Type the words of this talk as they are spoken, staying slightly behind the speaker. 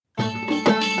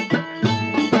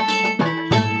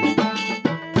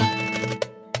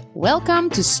Welcome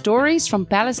to Stories from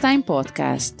Palestine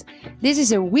podcast. This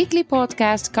is a weekly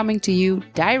podcast coming to you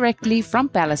directly from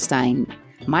Palestine.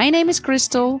 My name is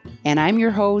Crystal and I'm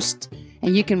your host.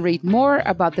 And you can read more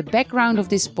about the background of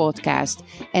this podcast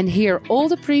and hear all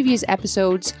the previous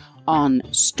episodes on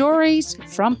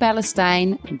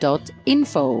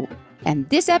storiesfrompalestine.info. And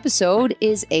this episode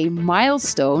is a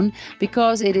milestone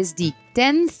because it is the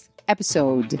 10th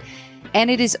episode. And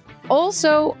it is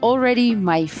also already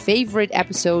my favorite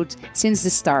episode since the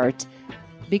start,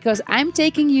 because I'm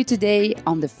taking you today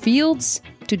on the fields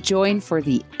to join for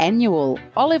the annual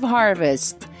olive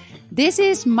harvest. This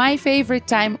is my favorite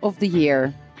time of the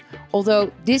year,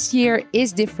 although this year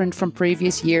is different from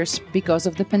previous years because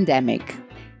of the pandemic.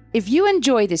 If you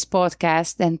enjoy this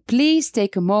podcast, then please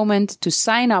take a moment to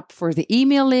sign up for the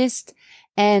email list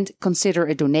and consider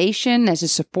a donation as a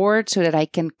support so that I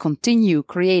can continue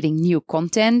creating new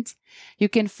content. You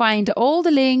can find all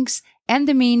the links and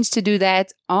the means to do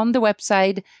that on the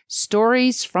website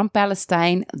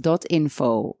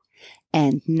storiesfrompalestine.info.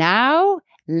 And now,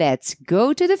 let's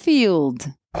go to the field.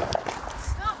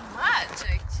 It's not much,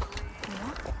 actually.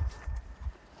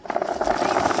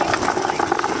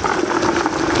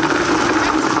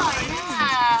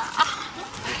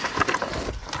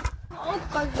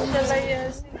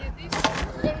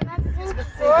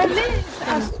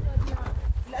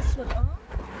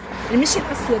 مش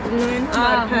الاسود انه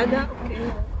ينحمر هذا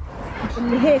اوكي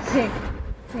اللي هيك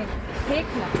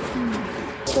لا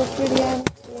شوفي يعني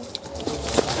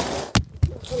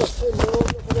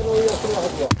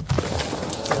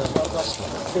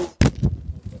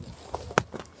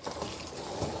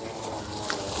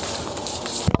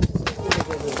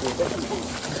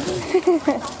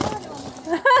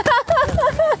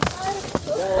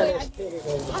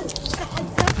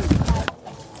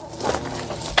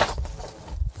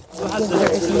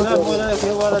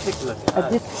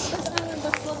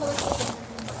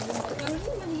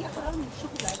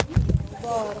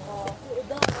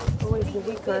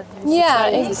Yeah,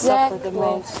 exactly.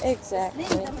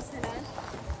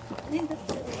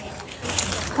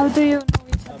 How do you know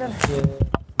each other?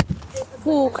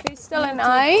 Who, Crystal and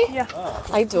I? Yeah.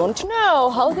 I don't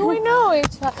know. How do we know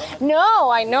each other?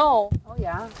 No, I know.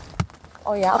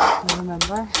 Oh yeah, You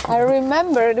remember? I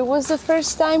remember. It was the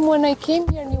first time when I came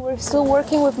here and you were still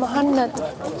working with Mohammed.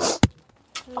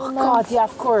 Oh God, yeah,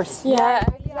 of course. Yeah.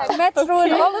 I met through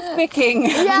an olive picking.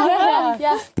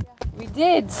 Yeah. We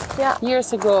did. Yeah.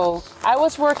 Years ago. I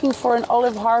was working for an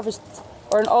olive harvest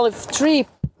or an olive tree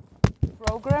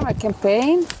program, a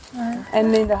campaign.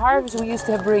 And in the harvest we used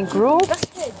to bring groups.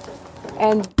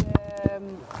 And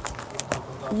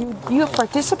you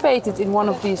participated in one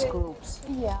of these groups.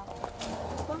 Yeah.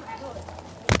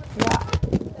 Yeah.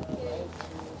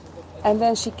 And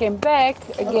then she came back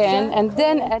again, and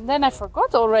then I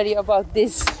forgot already about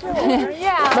this.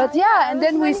 Yeah. But yeah, and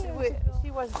then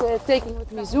she was taking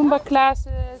with me Zumba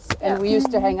classes, and we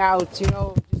used to hang out, just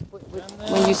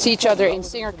when you see each other in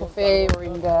Singer Cafe or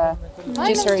in the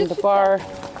Gisser in the bar.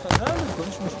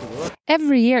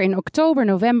 Every year in October,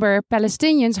 November,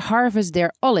 Palestinians harvest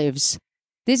their olives.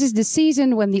 This is the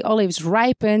season when the olives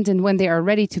ripened and when they are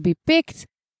ready to be picked.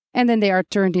 And then they are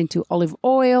turned into olive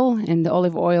oil, and the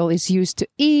olive oil is used to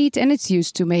eat, and it's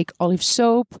used to make olive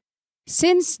soap.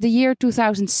 Since the year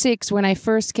 2006, when I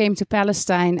first came to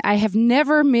Palestine, I have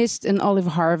never missed an olive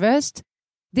harvest.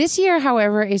 This year,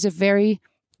 however, is a very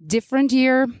different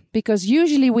year, because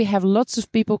usually we have lots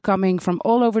of people coming from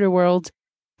all over the world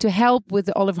to help with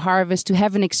the olive harvest, to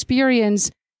have an experience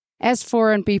as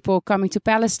foreign people coming to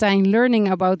Palestine, learning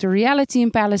about the reality in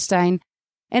Palestine,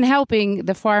 and helping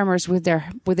the farmers with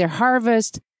their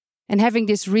harvest and having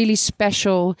this really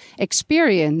special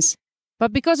experience.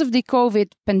 But because of the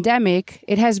COVID pandemic,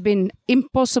 it has been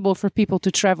impossible for people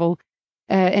to travel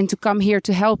and to come here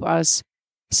to help us.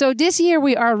 So this year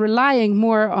we are relying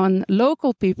more on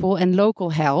local people and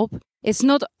local help. It's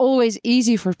not always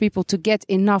easy for people to get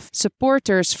enough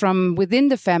supporters from within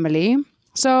the family.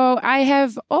 So I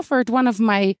have offered one of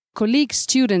my colleague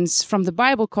students from the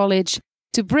Bible College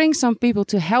to bring some people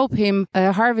to help him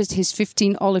harvest his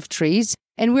 15 olive trees.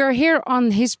 And we are here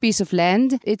on his piece of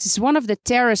land. It is one of the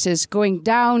terraces going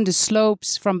down the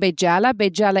slopes from Beit Jala.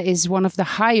 Beit Jala is one of the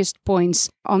highest points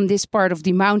on this part of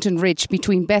the mountain ridge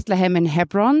between Bethlehem and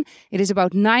Hebron. It is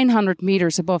about 900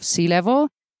 meters above sea level.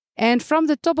 And from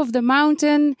the top of the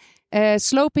mountain,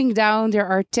 sloping down, there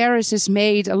are terraces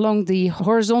made along the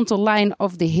horizontal line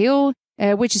of the hill,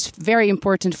 which is very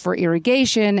important for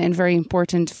irrigation and very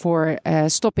important for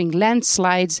stopping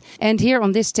landslides. And here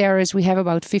on this terrace, we have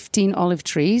about 15 olive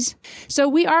trees. So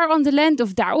we are on the land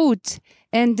of Daoud.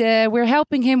 And we're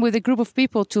helping him with a group of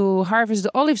people to harvest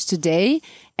the olives today.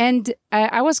 And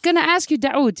I was going to ask you,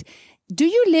 Daoud, do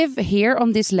you live here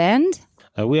on this land?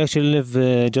 We actually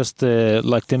live just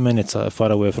like 10 minutes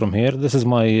far away from here. This is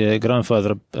my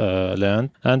grandfather's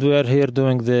land. And we are here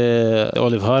doing the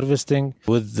olive harvesting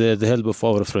with the help of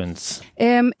our friends.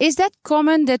 Is that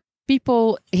common that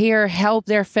people here help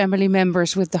their family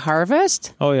members with the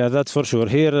harvest? Oh, yeah, that's for sure.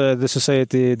 Here, the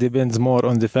society depends more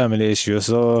on the family issue.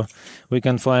 So we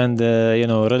can find,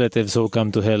 relatives who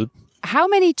come to help. How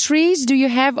many trees do you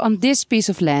have on this piece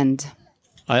of land?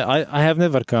 I have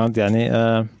never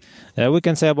counted. We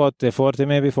can say about 40,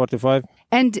 maybe 45.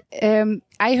 And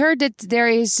I heard that there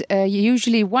is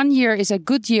usually 1 year is a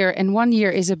good year and 1 year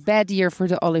is a bad year for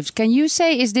the olives. Can you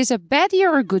say, is this a bad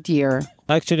year or a good year?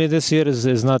 Actually, this year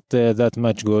is not that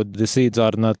much good. The seeds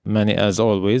are not many as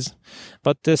always.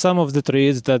 But some of the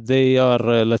trees that they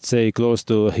are, let's say, close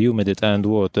to humidity and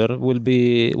water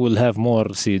will have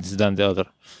more seeds than the other.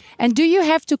 And do you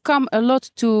have to come a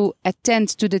lot to attend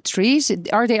to the trees?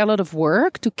 Are they a lot of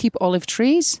work to keep olive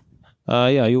trees?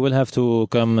 Yeah, you will have to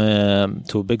come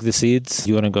to pick the seeds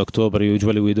during October.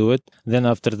 Usually we do it. Then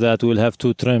after that, we'll have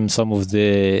to trim some of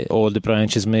the old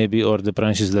branches maybe, or the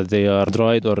branches that they are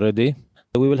dried already.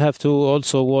 We will have to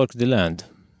also work the land.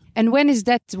 And when is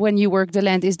that when you work the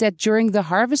land? Is that during the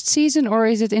harvest season or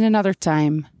is it in another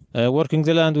time? Working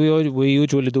the land, we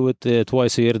usually do it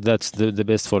twice a year. That's the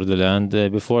best for the land.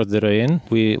 Before the rain,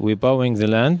 we ploughing the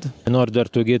land in order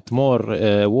to get more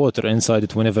water inside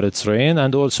it whenever it's rain,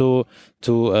 and also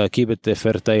to keep it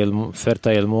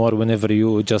fertile more whenever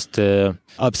you just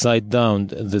upside down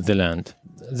the land.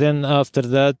 Then after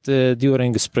that,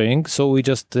 during spring, so we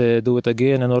just do it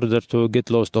again in order to get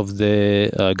lost of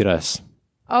the grass.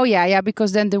 Oh, yeah,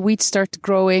 because then the weeds start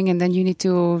growing and then you need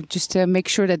to just make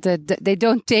sure that they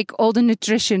don't take all the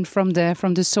nutrition from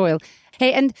the soil.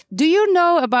 Hey, and do you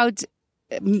know about,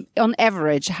 on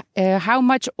average, how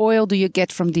much oil do you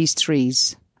get from these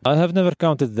trees? I have never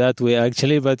counted that way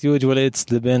actually, but usually it's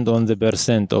depend on the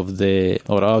percent of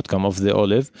or outcome of the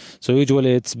olive. So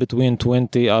usually it's between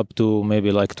 20 up to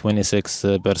maybe like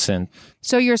 26%.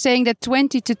 So you're saying that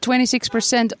 20 to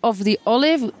 26% of the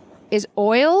olive is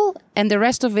oil, and the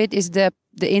rest of it is the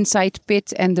inside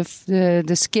pit and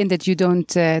the skin that you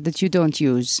don't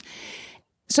use.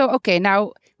 So okay,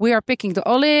 now we are picking the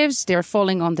olives. They're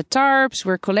falling on the tarps.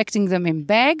 We're collecting them in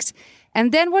bags,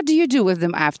 and then what do you do with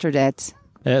them after that?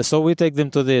 So we take them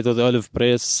to the olive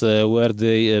press where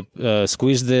they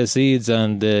squeeze the seeds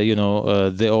and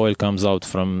the oil comes out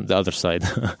from the other side.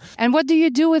 And what do you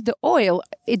do with the oil?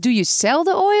 Do you sell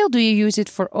the oil? Do you use it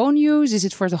for own use? Is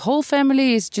it for the whole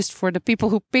family? Is it just for the people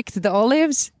who picked the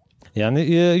olives? Yeah,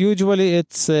 usually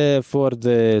it's for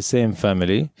the same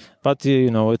family, but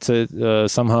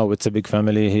it's somehow it's a big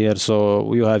family here.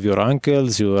 So you have your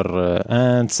uncles, your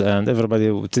aunts, and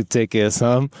everybody to take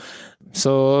some.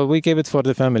 So we keep it for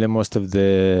the family most of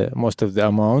the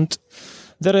amount.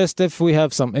 The rest, if we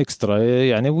have some extra,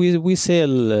 we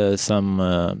sell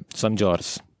some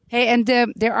jars. Hey, and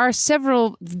there are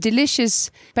several delicious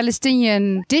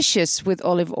Palestinian dishes with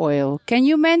olive oil. Can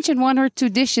you mention one or two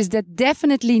dishes that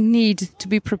definitely need to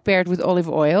be prepared with olive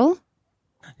oil?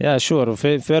 Yeah, sure.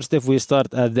 First, if we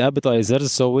start at the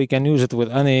appetizers, so we can use it with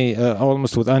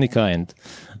almost with any kind,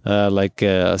 like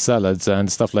salads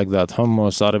and stuff like that,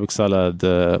 hummus, Arabic salad,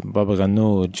 baba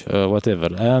ghanouj,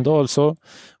 whatever. And also,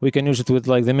 we can use it with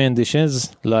like the main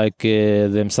dishes, like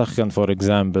the msakhan, for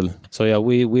example. So yeah,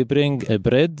 we bring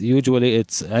bread. Usually,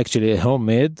 it's actually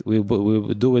homemade. We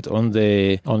do it on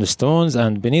the stones,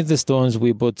 and beneath the stones,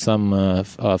 we put some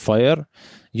fire.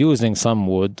 Using some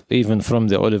wood, even from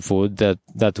the olive wood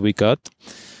that we cut.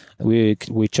 We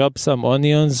chop some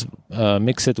onions,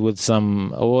 mix it with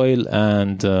some oil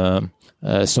and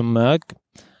sumac.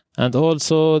 And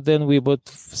also then we put,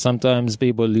 sometimes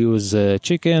people use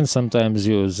chicken, sometimes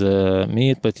use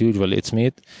meat, but usually it's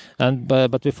meat. And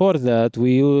but before that,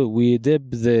 we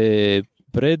dip the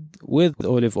bread with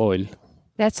olive oil.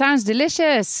 That sounds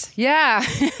delicious. Yeah.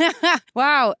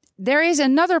 Wow. There is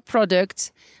another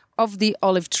product of the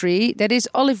olive tree, that is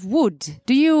olive wood.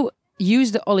 Do you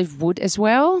use the olive wood as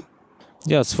well?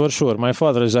 Yes, for sure. My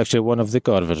father is actually one of the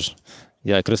carvers.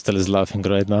 Yeah, Crystal is laughing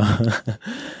right now.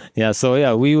 Yeah, so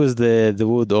yeah, we use the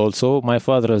wood also. My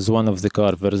father is one of the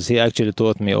carvers. He actually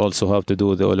taught me also how to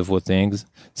do the olive wood things.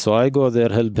 So I go there,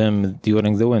 help him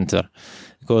during the winter,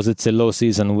 because it's a low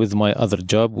season with my other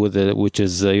job, which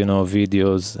is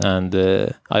videos, and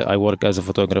I work as a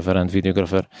photographer and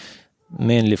videographer,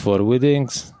 mainly for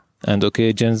weddings and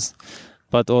occasions,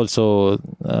 but also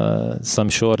some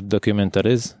short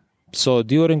documentaries So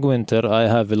during winter, I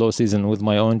have a low season with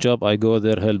my own job. I go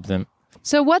there, help them.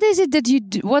 So what is it that you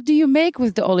do? What do you make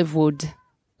with the olive wood?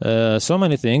 So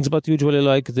many things, but usually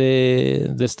like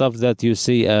the stuff that you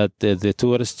see at the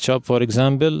tourist shop, for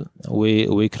example.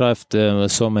 We craft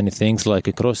so many things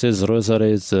like crosses,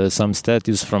 rosaries, some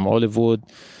statues from olive wood,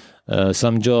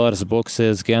 some jars,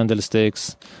 boxes,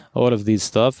 candlesticks, all of these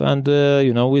stuff, and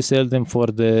we sell them for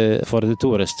the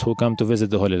tourists who come to visit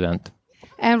the Holy Land.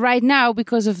 And right now,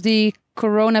 because of the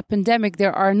corona pandemic,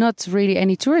 there are not really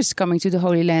any tourists coming to the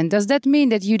Holy Land. Does that mean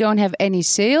that you don't have any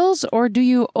sales, or do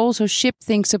you also ship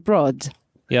things abroad?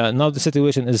 Yeah, now the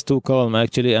situation is too calm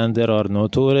actually, and there are no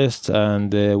tourists,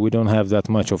 and we don't have that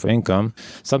much of income.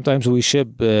 Sometimes we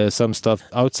ship some stuff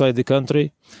outside the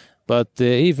country, but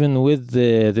even with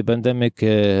the pandemic,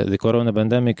 the corona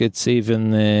pandemic, it's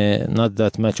even not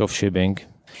that much of shipping.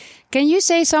 Can you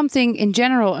say something in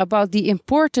general about the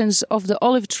importance of the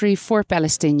olive tree for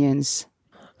Palestinians?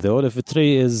 The olive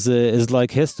tree is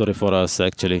like history for us,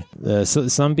 actually.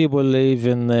 Some people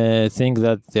even think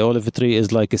that the olive tree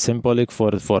is like a symbolic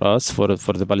for us, for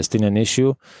the Palestinian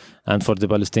issue and for the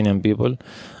Palestinian people.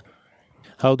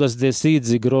 How does the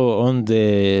seeds grow on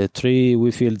the tree?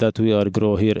 We feel that we are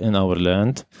grow here in our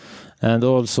land. And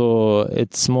also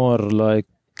it's more like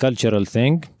cultural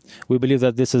thing. We believe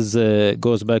that this is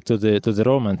goes back to the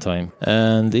Roman time,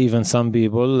 and even some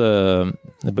people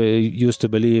used to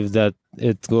believe that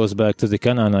it goes back to the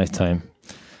Canaanite time.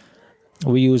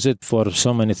 We use it for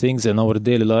so many things in our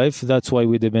daily life. That's why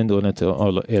we depend on it a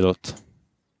lot.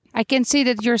 I can see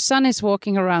that your son is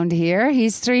walking around here.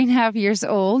 He's 3.5 years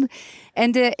old.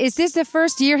 And is this the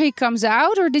first year he comes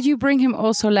out, or did you bring him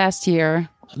also last year?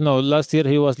 No, last year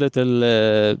he was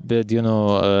little bit,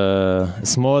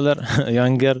 smaller,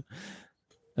 younger.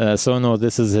 So no,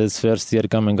 this is his first year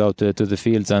coming out to the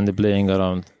fields and playing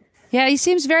around. Yeah, he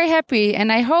seems very happy,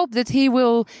 and I hope that he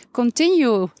will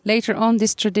continue later on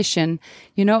this tradition,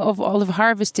 of olive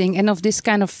harvesting and of this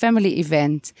kind of family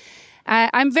event.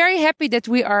 I'm very happy that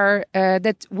we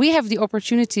have the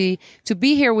opportunity to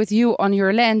be here with you on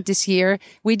your land this year.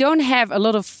 We don't have a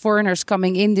lot of foreigners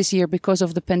coming in this year because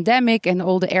of the pandemic and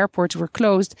all the airports were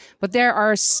closed, but there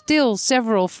are still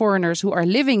several foreigners who are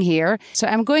living here. So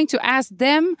I'm going to ask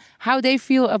them how they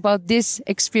feel about this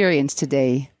experience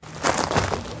today.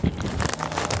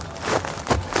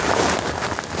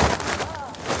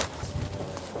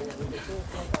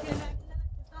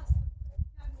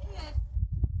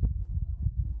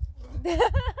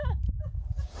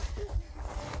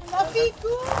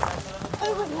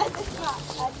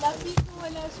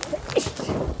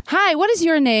 Hi, what is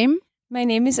your name? My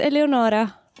name is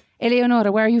Eleonora.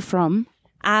 Eleonora, where are you from?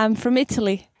 I'm from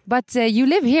Italy. But you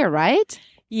live here, right?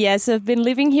 Yes, I've been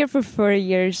living here for 4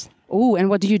 years. Oh, and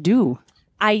what do you do?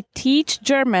 I teach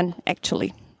German,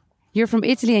 actually. You're from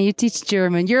Italy and you teach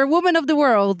German. You're a woman of the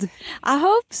world. I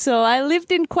hope so. I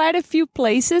lived in quite a few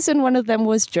places, and one of them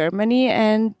was Germany.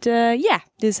 And this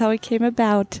is how it came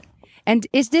about. And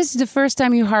is this the first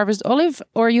time you harvest olive,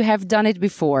 or you have done it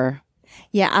before?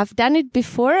 Yeah, I've done it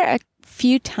before a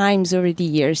few times over the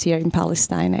years here in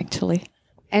Palestine, actually.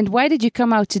 And why did you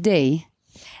come out today?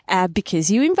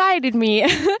 Because you invited me.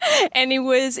 And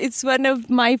it's one of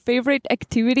my favorite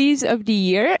activities of the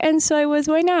year. And so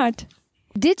why not?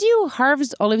 Did you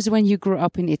harvest olives when you grew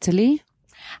up in Italy?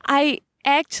 I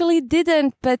actually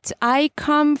didn't, but I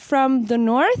come from the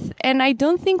north, and I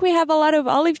don't think we have a lot of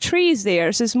olive trees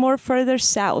there. So it's more further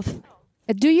south.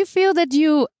 Do you feel that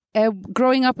you,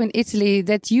 growing up in Italy,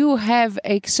 that you have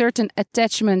a certain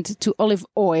attachment to olive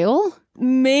oil?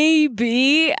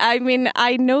 Maybe. I mean,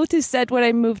 I noticed that when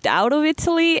I moved out of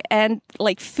Italy, and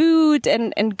like food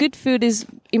and good food is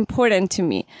important to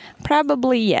me.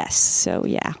 Probably yes. So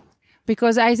yeah.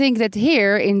 Because I think that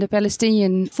here in the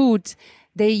Palestinian food,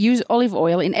 they use olive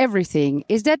oil in everything.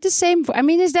 Is that the same?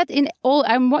 Is that in all?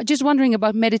 I'm just wondering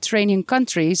about Mediterranean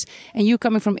countries, and you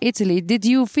coming from Italy. Did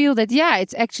you feel that,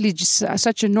 it's actually just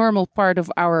such a normal part of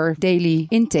our daily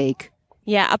intake?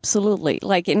 Yeah, absolutely.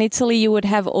 Like in Italy, you would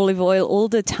have olive oil all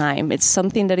the time. It's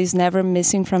something that is never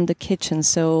missing from the kitchen.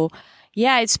 So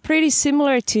yeah, it's pretty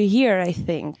similar to here, I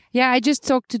think. Yeah, I just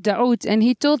talked to Daoud, and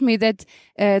he told me that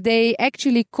they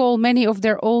actually call many of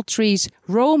their old trees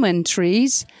Roman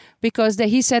trees, because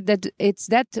he said that it's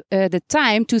the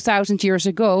time 2,000 years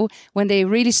ago when they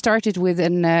really started with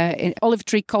an olive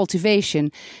tree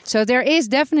cultivation. So there is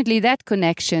definitely that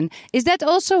connection. Is that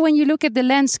also when you look at the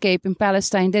landscape in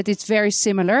Palestine that it's very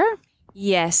similar?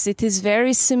 Yes, it is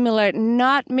very similar.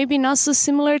 Maybe not so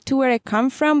similar to where I come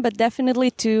from, but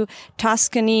definitely to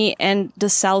Tuscany and the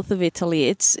south of Italy.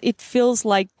 It feels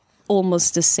like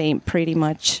almost the same, pretty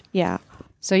much. Yeah.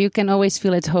 So you can always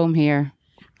feel at home here.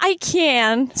 I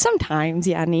can sometimes,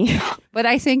 Yani. But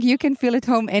I think you can feel at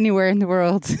home anywhere in the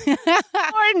world.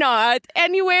 Or not.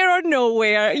 Anywhere or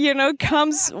nowhere,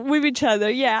 comes with each other.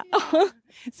 Yeah.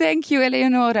 Thank you,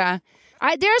 Eleonora.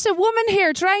 There's a woman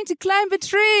here trying to climb a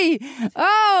tree.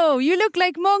 Oh, you look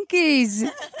like monkeys.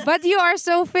 But you are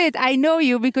so fit. I know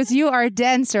you because you are a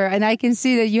dancer. And I can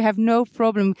see that you have no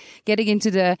problem getting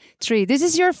into the tree. This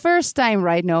is your first time,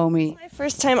 right, Naomi? My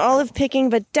first time olive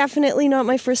picking, but definitely not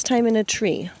my first time in a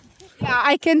tree. Yeah,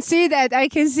 I can see that. I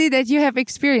can see that you have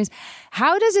experience.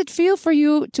 How does it feel for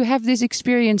you to have this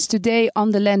experience today on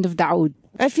the land of Daoud?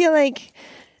 I feel like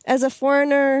as a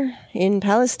foreigner in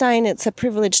Palestine, it's a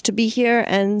privilege to be here.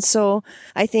 And so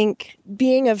I think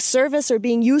being of service or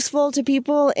being useful to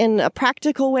people in a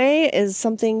practical way is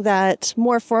something that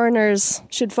more foreigners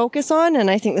should focus on. And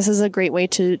I think this is a great way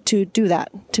to do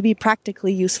that, to be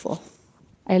practically useful.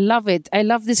 I love it. I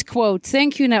love this quote.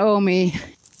 Thank you, Naomi.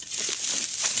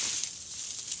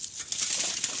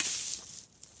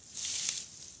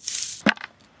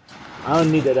 I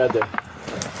don't need a ladder.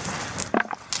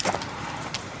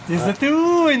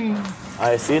 يزتون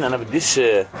ياسين انا بديش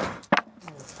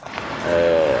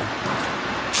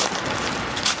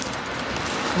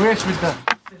ويش بدك؟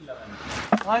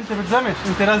 انت بتزمش،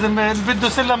 انت لازم اللي بده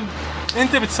سلم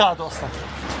انت بتساعده اصلا.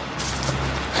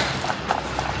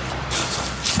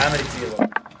 عامل كثير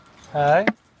هاي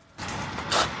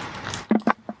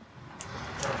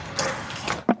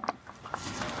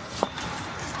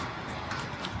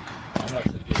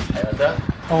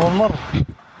أول مرة.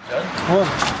 أول.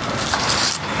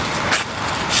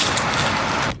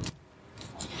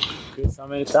 Chris, how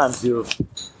many times you've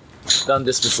done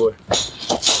this before?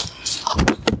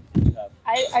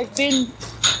 I've been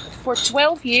for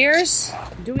 12 years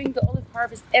doing the olive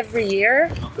harvest every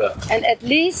year. Okay. And at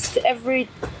least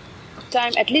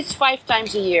 5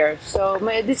 times a year. So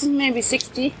this is maybe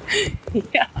 60.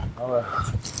 Yeah.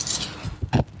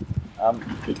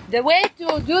 The way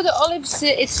to do the olives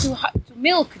is to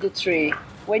milk the tree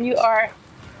when you are.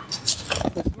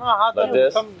 Like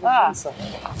this?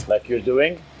 Like you're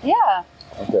doing? Yeah.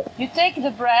 Okay. You take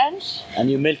the branch. And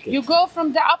you milk it? You go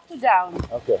from the up to down.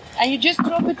 Okay. And you just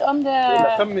drop it on the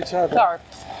tarp.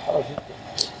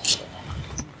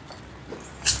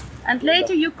 And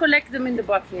later you collect them in the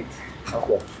bucket.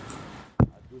 Okay.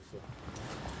 I'll do so.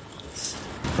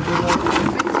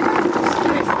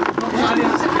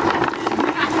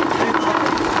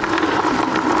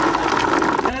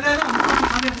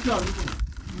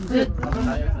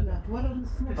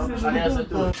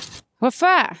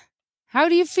 Wafa, how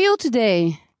do you feel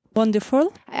today?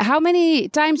 Wonderful. How many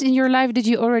times in your life did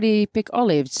you already pick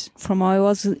olives? From I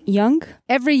was young.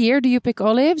 Every year do you pick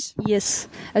olives? Yes.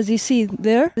 As you see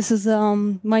there, this is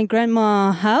my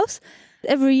grandma's house.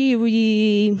 Every year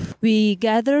we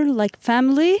gather like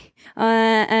family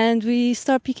and we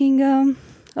start picking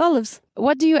olives.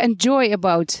 What do you enjoy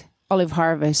about olive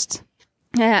harvest?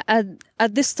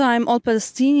 At this time, all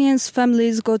Palestinians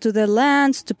families go to their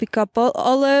lands to pick up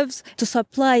olives to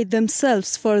supply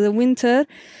themselves for the winter,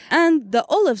 and the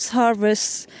olives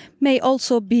harvest may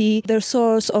also be their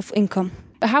source of income.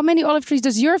 How many olive trees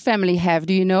does your family have?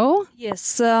 Do you know?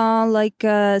 Yes, like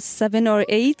 7 or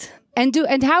 8.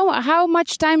 And how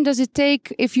much time does it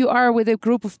take if you are with a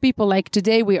group of people? Like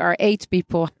today, we are 8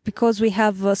 people. Because we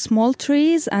have small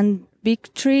trees and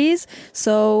big trees,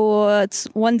 so it's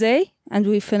one day. And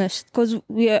we finished because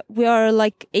we are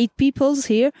like 8 people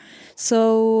here,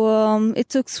 so it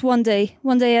took one day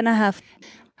and a half.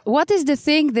 What is the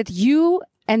thing that you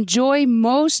enjoy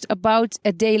most about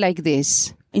a day like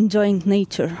this? Enjoying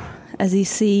nature, as you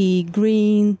see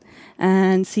green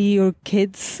and see your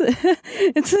kids.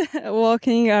 It's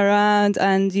walking around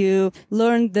and you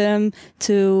learn them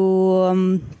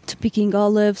to picking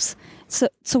olives.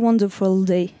 It's a wonderful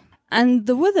day, and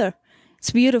the weather,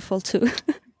 it's beautiful too.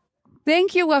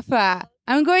 Thank you, Wafa.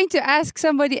 I'm going to ask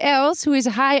somebody else who is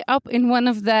high up in one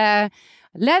of the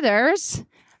ladders.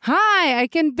 Hi, I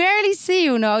can barely see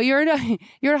you now.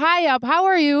 You're high up. How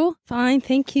are you? Fine,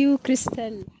 thank you,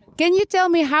 Crystal. Can you tell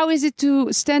me how is it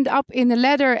to stand up in a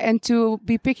ladder and to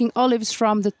be picking olives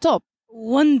from the top?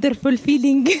 Wonderful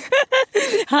feeling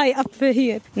high up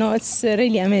here. No, it's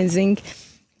really amazing.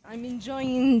 I'm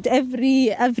enjoying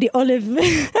every olive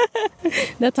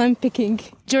that I'm picking.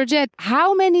 Georgette,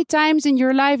 how many times in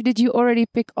your life did you already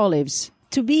pick olives?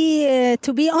 To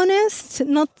be honest,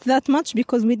 not that much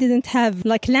because we didn't have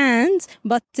like land.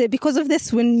 But because of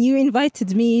this, when you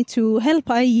invited me to help,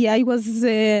 I was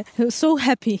so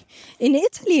happy. In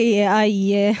Italy,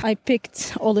 I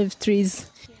picked olive trees.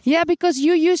 Yeah, because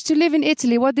you used to live in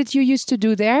Italy. What did you used to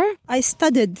do there? I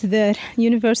studied there,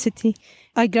 university.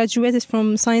 I graduated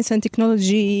from Science and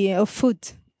Technology of Food.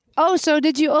 Oh, so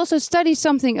did you also study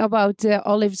something about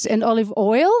olives and olive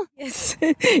oil? Yes,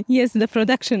 yes, the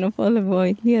production of olive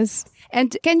oil, yes.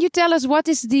 And can you tell us what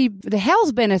is the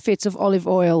health benefits of olive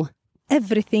oil?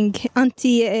 Everything,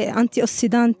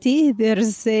 antioxidant,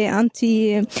 there's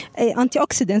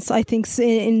antioxidants, I think,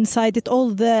 inside it, all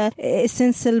the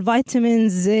essential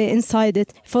vitamins inside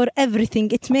it, for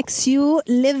everything. It makes you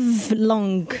live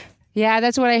long. Yeah,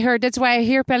 that's what I heard. That's why I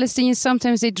hear Palestinians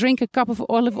sometimes they drink a cup of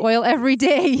olive oil every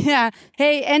day. Yeah.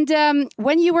 Hey, and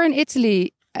when you were in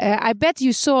Italy, I bet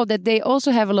you saw that they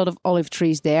also have a lot of olive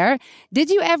trees there. Did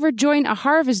you ever join a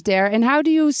harvest there? And how do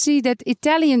you see that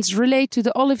Italians relate to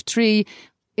the olive tree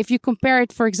if you compare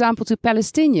it, for example, to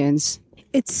Palestinians?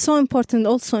 It's so important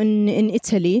also in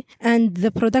Italy, and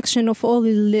the production of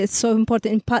oil is so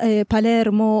important in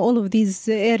Palermo, all of these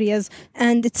areas,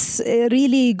 and it's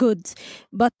really good.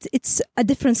 But it's a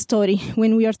different story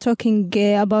when we are talking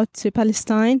about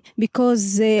Palestine,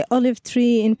 because the olive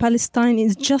tree in Palestine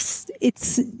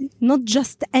it's not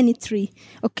just any tree,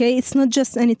 okay? It's not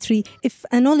just any tree. If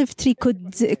an olive tree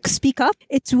could speak up,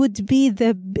 it would be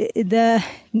the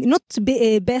not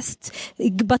best,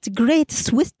 but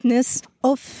greatest witness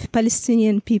of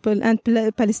Palestinian people and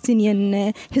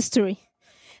Palestinian history.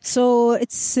 So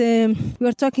it's we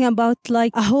are talking about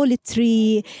like a holy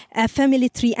tree, a family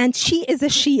tree, and she is a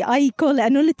she. I call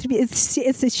an olive tree.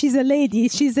 She's a lady.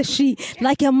 She's a she,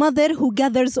 like a mother who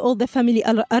gathers all the family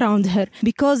around her.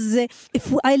 Because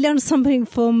if I learn something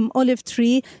from olive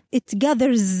tree, it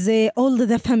gathers all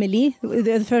the family.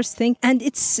 The first thing, and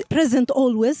it's present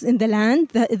always in the land.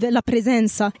 The la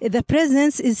presenza. The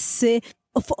presence is.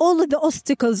 Of all of the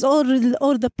obstacles or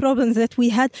the problems that we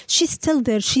had, she's still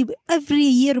there. She every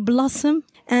year blossom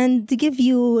and give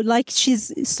you, like,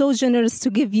 she's so generous to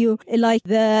give you like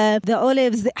the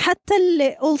olives,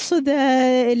 حتى also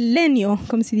the leño,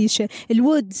 como se dice, el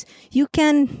wood. You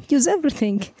can use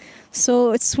everything.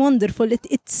 So it's wonderful.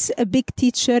 It's a big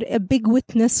teacher, a big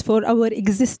witness for our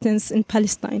existence in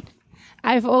Palestine.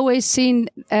 I've always seen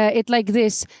it like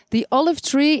this. The olive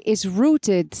tree is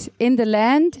rooted in the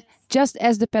land, just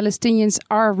as the Palestinians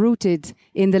are rooted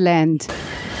in the land. We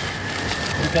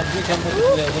can put it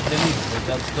with the leaves.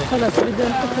 خلاص بدنا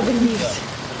نحطها بالليفز.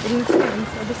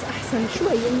 بس أحسن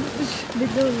شوي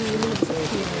بدون يعني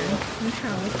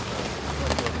نحاول.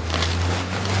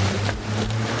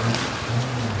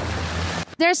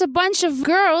 There's a bunch of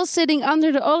girls sitting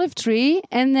under the olive tree.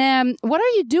 And what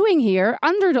are you doing here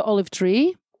under the olive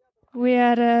tree? We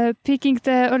are picking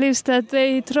the olives that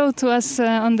they throw to us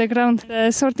on the ground,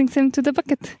 sorting them to the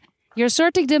bucket. You're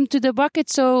sorting them to the bucket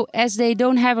so as they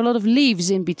don't have a lot of leaves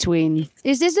in between.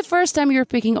 Is this the first time you're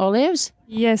picking olives?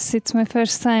 Yes, it's my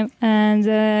first time and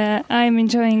I'm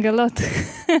enjoying a lot.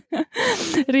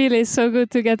 Really, it's so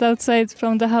good to get outside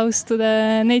from the house to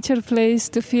the nature place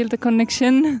to feel the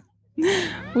connection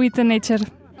with the nature.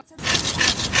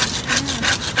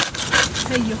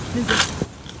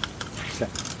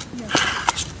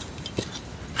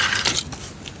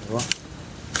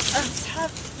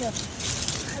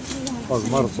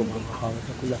 مرصب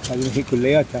كلها هذه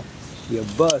كلياتها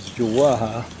يباس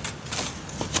جواها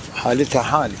حالتها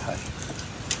حالي هاي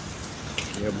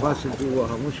يباس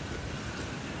جواها مشكلة.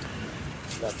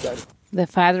 The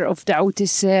father of Daoud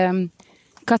is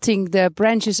cutting the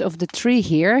branches of the tree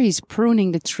here. He's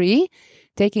pruning the tree,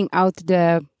 taking out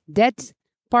the dead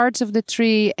parts of the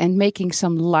tree and making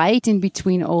some light in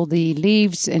between all the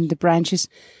leaves and the branches,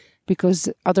 because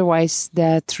otherwise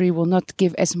the tree will not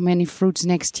give as many fruits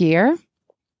next year.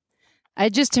 I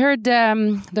just heard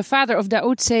the father of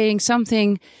Daoud saying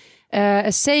something,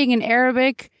 a saying in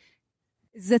Arabic.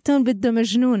 الزيتون بده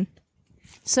مجنون.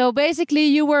 So basically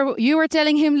you were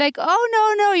telling him like,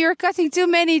 oh no, you're cutting too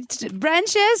many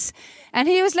branches. And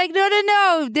he was like,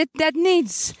 no, that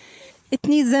needs... It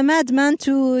needs a madman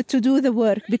to do the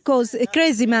work, because a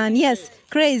crazy man, yes,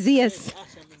 crazy, yes.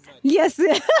 Yes.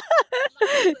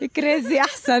 crazy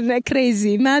أحسن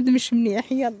crazy mad مش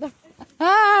منيح يلا.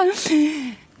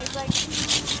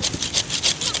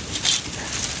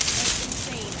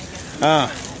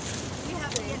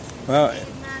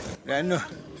 لأنه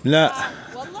لا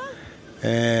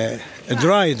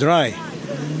dry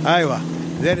أيوة,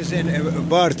 there is a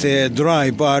part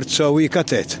dry part, so we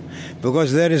cut it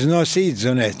because there is no seeds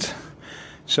on it,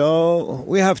 so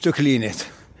we have to clean it.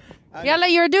 Yalla,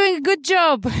 you're doing a good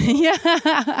job. Yeah.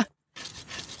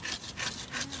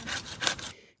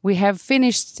 We have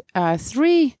finished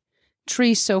 3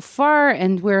 trees so far,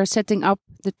 and we're setting up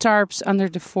the tarps under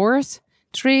the 4th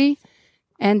tree.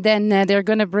 And then they're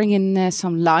going to bring in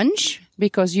some lunch,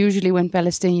 because usually when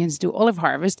Palestinians do olive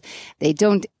harvest, they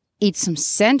don't eat some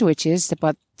sandwiches,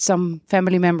 but some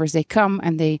family members, they come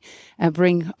and they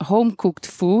bring home-cooked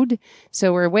food. So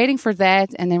we're waiting for that,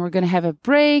 and then we're going to have a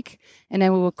break, and then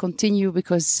we will continue,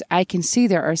 because I can see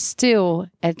there are still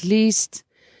at least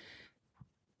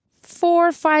 4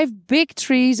 or 5 big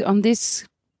trees on this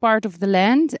part of the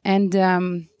land, and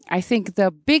I think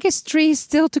the biggest tree is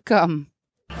still to come.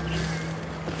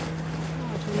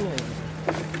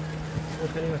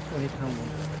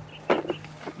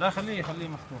 لا خليه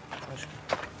مفتوح.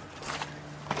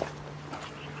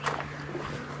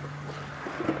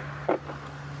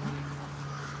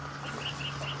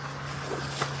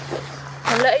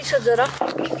 هلا أي شجرة؟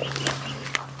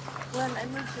 وين أي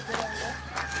شجرة؟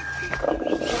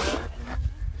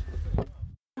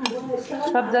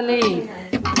 تفضلي.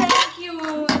 Thank you.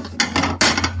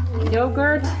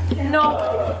 Yogurt? No.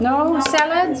 No?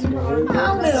 Salad?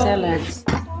 Salad.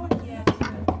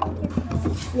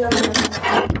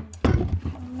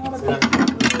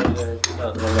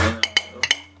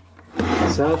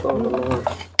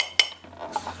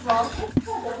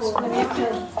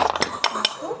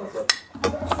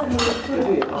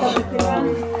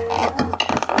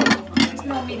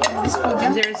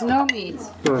 There is no meat.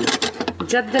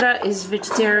 Jaddara is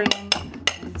vegetarian.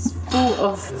 It's full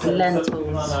of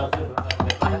lentils.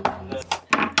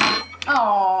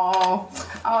 Oh,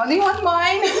 do you want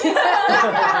mine?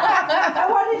 I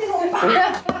wanted it.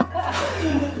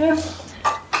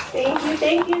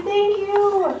 Thank you.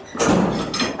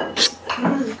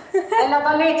 أنا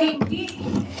ضليتي انتي؟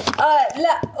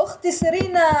 لا أختي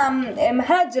سيرينا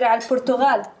مهاجرة على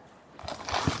البرتغال،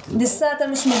 لساتها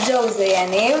مش متجوزة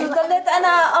يعني، ضليت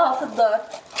أنا في الدار.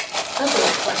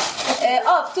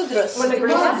 بتدرس.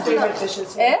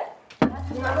 إيه؟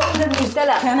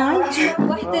 لا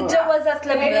وحدة تجوزت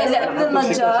لابن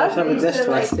النجار.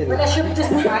 ولا شفت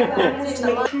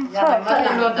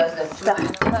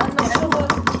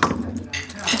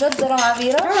جدرة مع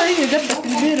بيرة؟ هي جدة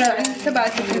البيرة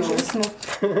تبعت اسمه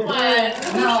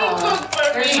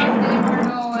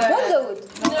ودود.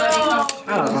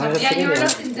 Yeah, you're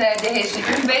not in the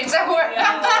Haitian base.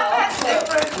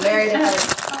 Very nice.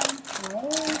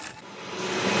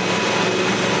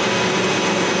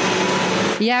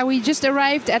 Yeah, we just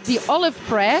arrived at the olive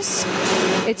press.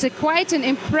 It's quite an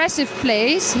impressive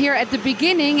place. Here at the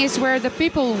beginning is where the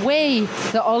people weigh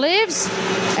the olives,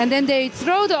 and then they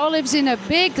throw the olives in a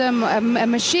big a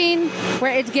machine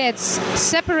where it gets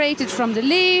separated from the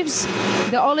leaves.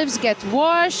 The olives get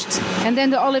washed, and then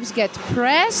the olives get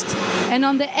pressed. And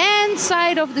on the end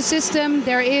side of the system,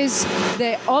 there is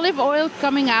the olive oil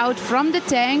coming out from the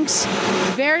tanks.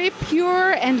 Very pure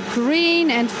and green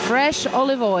and fresh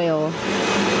olive oil.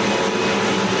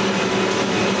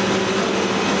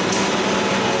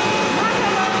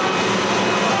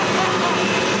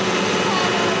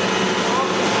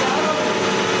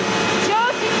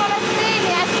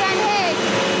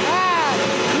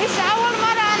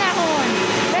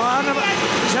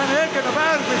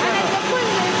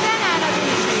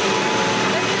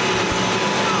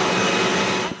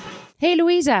 Hey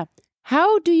Louisa,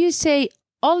 how do you say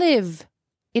olive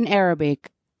in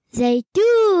Arabic?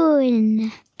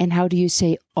 زيتون. And how do you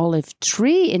say olive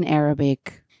tree in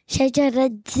Arabic?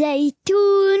 شجرة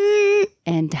زيتون.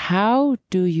 And how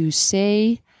do you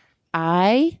say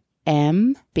I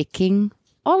am picking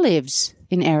olives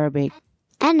in Arabic?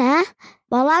 أنا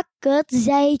بلقط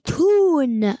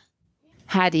زيتون.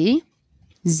 هادي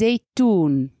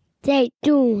زيتون.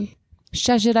 زيتون.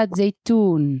 شجرة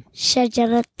زيتون.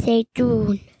 شجرة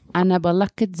زيتون. أنا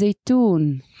بلقط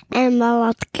زيتون. أنا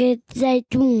بلقط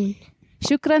زيتون.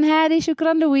 شكرا هادي،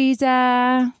 شكرا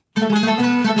لويزا.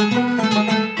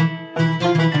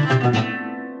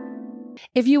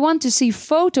 If you want to see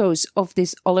photos of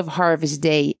this olive harvest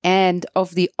day and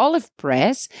of the olive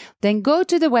press, then go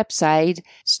to the website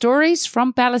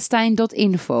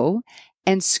storiesfrompalestine.info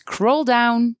and scroll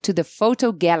down to the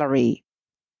photo gallery.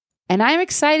 And I'm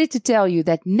excited to tell you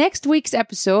that next week's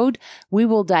episode, we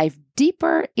will dive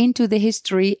deeper into the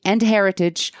history and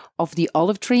heritage of the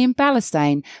olive tree in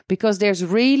Palestine, because there's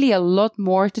really a lot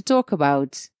more to talk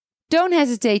about. Don't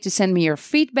hesitate to send me your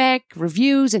feedback,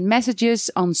 reviews, and messages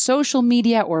on social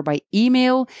media or by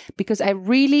email, because I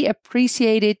really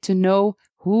appreciate it to know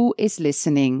who is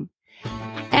listening.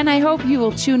 And I hope you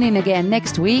will tune in again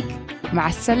next week. مع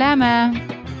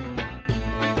السلامة.